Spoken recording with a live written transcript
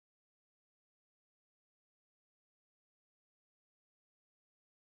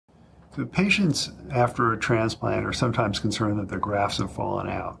The patients after a transplant are sometimes concerned that their grafts have fallen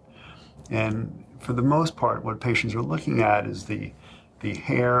out. And for the most part, what patients are looking at is the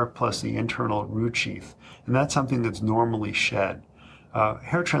hair plus the internal root sheath. And that's something that's normally shed.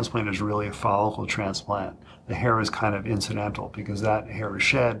 Hair transplant is really a follicle transplant. The hair is kind of incidental because that hair is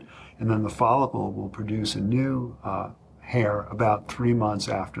shed, and then the follicle will produce a new hair about 3 months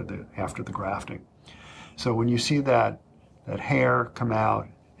after the grafting. So when you see that hair come out,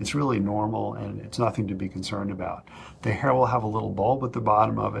 it's really normal and it's nothing to be concerned about. The hair will have a little bulb at the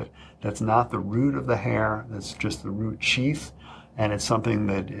bottom of it. That's not the root of the hair, that's just the root sheath, and it's something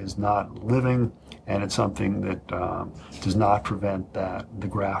that is not living, and it's something that does not prevent the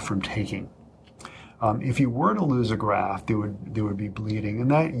graft from taking. If you were to lose a graft, there would be bleeding, and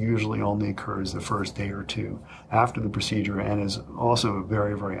that usually only occurs the first day or two after the procedure and is also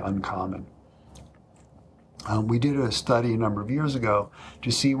very, very uncommon. We did a study a number of years ago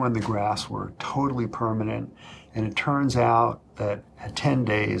to see when the grafts were totally permanent, and it turns out that at 10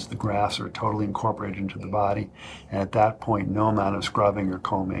 days the grafts are totally incorporated into the body, and at that point no amount of scrubbing or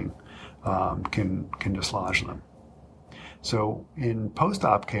combing can dislodge them. So in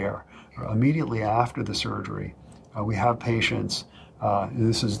post-op care, immediately after the surgery, we have patients,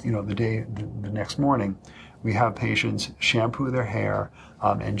 this is the next morning, we have patients shampoo their hair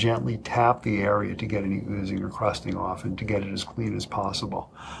and gently tap the area to get any oozing or crusting off and to get it as clean as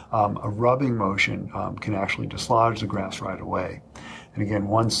possible. A rubbing motion can actually dislodge the grafts right away. And again,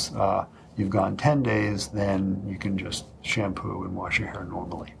 once you've gone 10 days, then you can just shampoo and wash your hair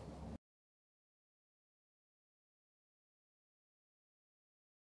normally.